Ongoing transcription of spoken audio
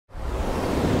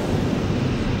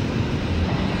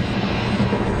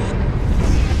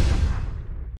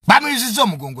bamuyuziza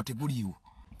omugongo teguliwo.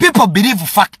 People believe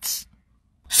facts.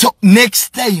 So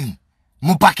next time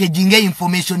mu packaging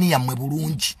information yammwe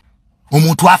bulungi.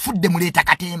 Omuntu afudde muleeta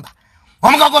katemba.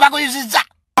 Omugongo baguyuziza.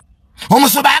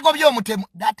 Omusoba agobye omutemu.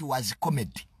 That was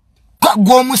comedy.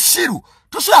 Gwo musiru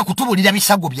tusobola kutubulira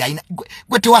bisago byayina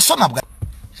gwe tewasoma bwa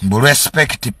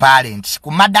respect parents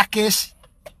ku mada case.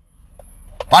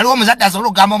 Waliwo muzadde asobola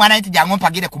okugamba omwana nti jangu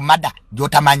mpagire ku mada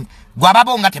gy'otamanyi gwe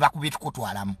ababo nga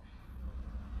tebakubitukutwalamu.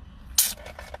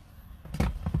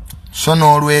 So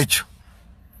n'olwekyo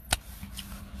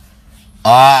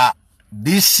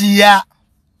this year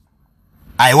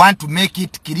I want to make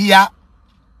it clear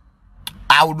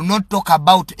I would not talk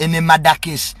about any murder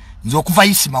case. Nzokuva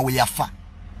isima we yafa.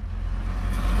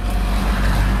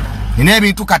 Nine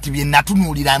ebintu kati bye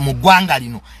natunulira mu ggwanga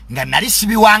lino nga nali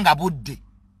sibiwanga budde.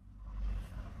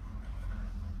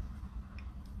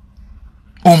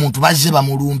 Omuntu bazze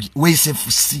bamulumbye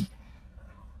WSFC.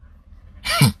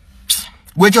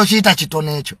 Gwecho kiyita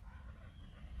kitone ekyo.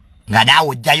 Nga naawe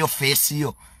ojjayo face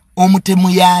yo. Omutemu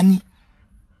yaani.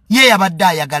 Ye yabadde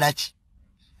ayagala ki?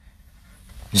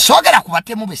 Nsogera ku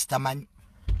batemu be sitamanyi.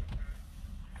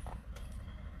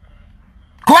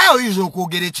 Kwa oyinza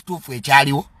okwogera ekituufu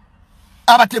ekyaliwo.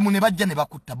 Abatemu ne bajja ne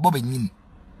bakutta bo bennyini.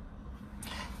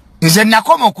 Nze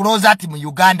nakoma okulowooza ati mu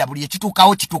Uganda buli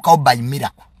ekituukawo kituukawo by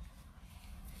miracle.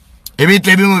 Ebintu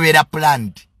ebimu bibeera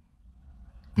planned.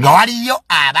 Nga waliyo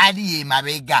abali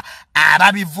emabega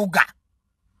ababivuga.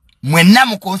 Mwenna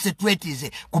mu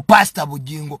concentrate ku Pastor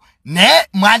Bujingo. Ne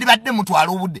mwandibadde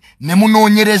mutwala obudde ne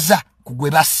munoonyereza ku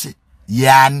gwe basse.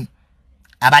 Yani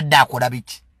abadde akola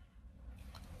biki.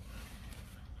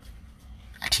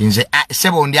 Atinze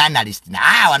sebo ndi analyst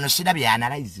na wano sida bya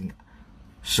analyzing.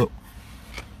 So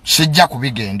sijja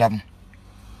kubigendamu.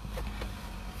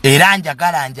 Era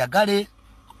njagale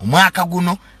omwaka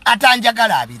guno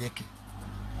atanjagala abireke.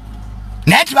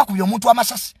 Naye tibakubye omuntu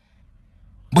amasasi.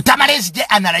 Butamalezi je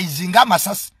analyzing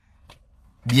amasasi.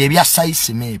 Bye bya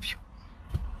sayisi mebyo.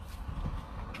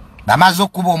 Bamazo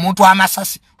kuba omuntu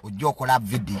amasasi ojja okola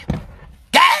video.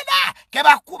 Kena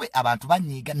kebakube abantu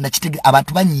banyiga nakitege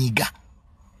abantu banyiga.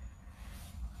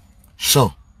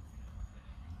 So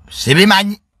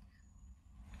sibimanyi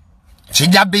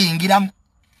sijja bingiramu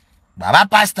baba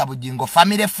Pastor Bujingo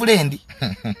family friend.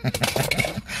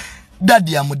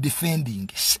 Daddy am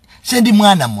defending. Sendi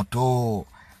mwana muto.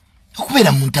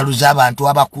 Okubeera mu ntalo z'abantu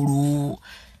abakulu.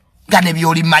 Nga ne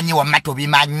byoli manyi wa mato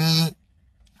bimanyi.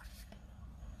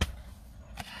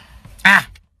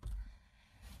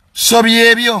 So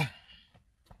byebyo.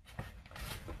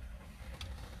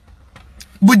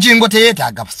 Bujingo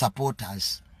teyetaaga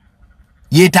supporters.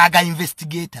 Yetaaga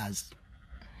investigators.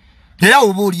 Era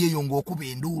oba oli eyo ng'okuba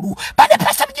enduulu. Bade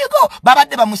Pastor Bujingo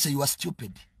babadde bamuse you are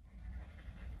stupid.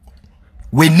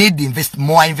 We need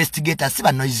more investigators,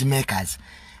 siba noise makers.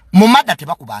 Mu mada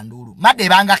tebakuba nduulu. Mada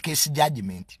ebanga case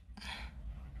judgment.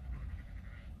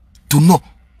 To know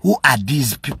who are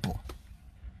these people.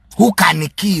 Who can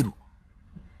kill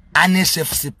an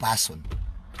SFC person.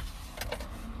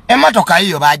 Emotoka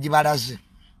hiyo bagibalaze.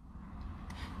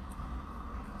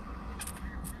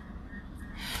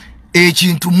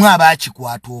 Ekintu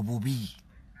mwabakikwata obubi.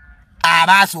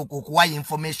 Abasooka okuwa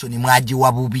information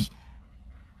mwagiwa bubi.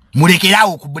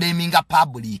 Mulekerawo okubuleminga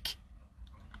public.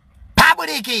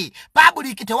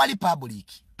 Public tewali public.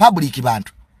 Public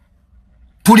bantu.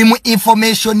 Tuli mu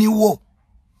information wo.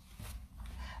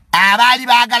 Abali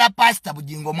baagala Pastor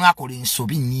Bujingo mwakola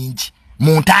ensobi nnyingi.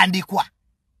 Mu ntandikwa.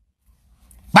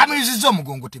 Bamuyuziza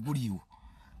omugongo teguliwo.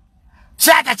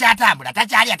 Sata kyatambula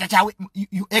takyali atachawe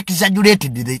you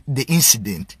exaggerated the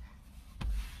incident.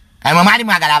 Ayo mwali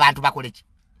mwagala abantu bakoleki.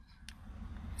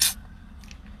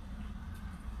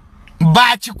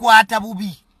 Bakikwata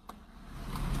bubi.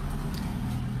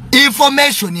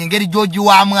 Information engeri joji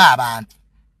wamu abantu.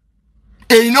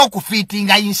 Erina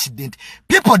okufitinga incident.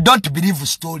 People don't believe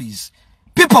stories.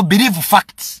 People believe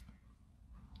facts.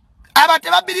 Abantu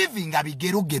believing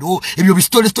abigero ebyo bi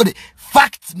story.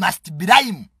 Facts must be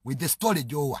rhyme with the story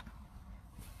jowa.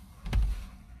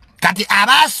 Kati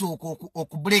abaso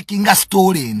oku breaking a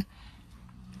story.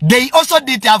 They also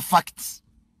did have facts.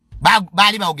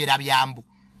 Bali baogera byambu.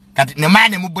 Kati ne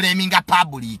mane mu blaming a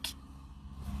public.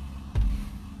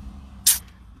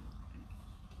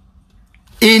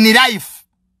 In life,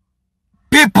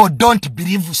 people don't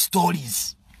believe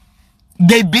stories.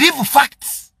 They believe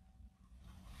facts.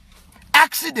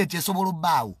 Accident esobola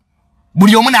bawo.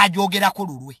 Buli omu n'ajogerako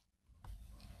lulwe.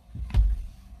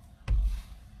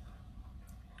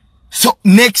 So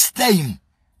next time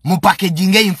mu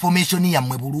packaging information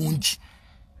yammwe bulungi.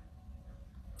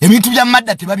 Ebintu bya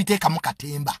madda tebabiteeka mu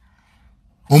katemba.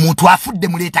 omuntu afudde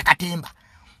muleta katemba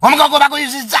omugogo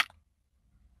baguyizizza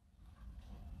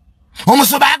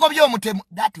omusoba agobye omutemu.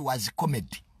 That was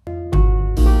comedy.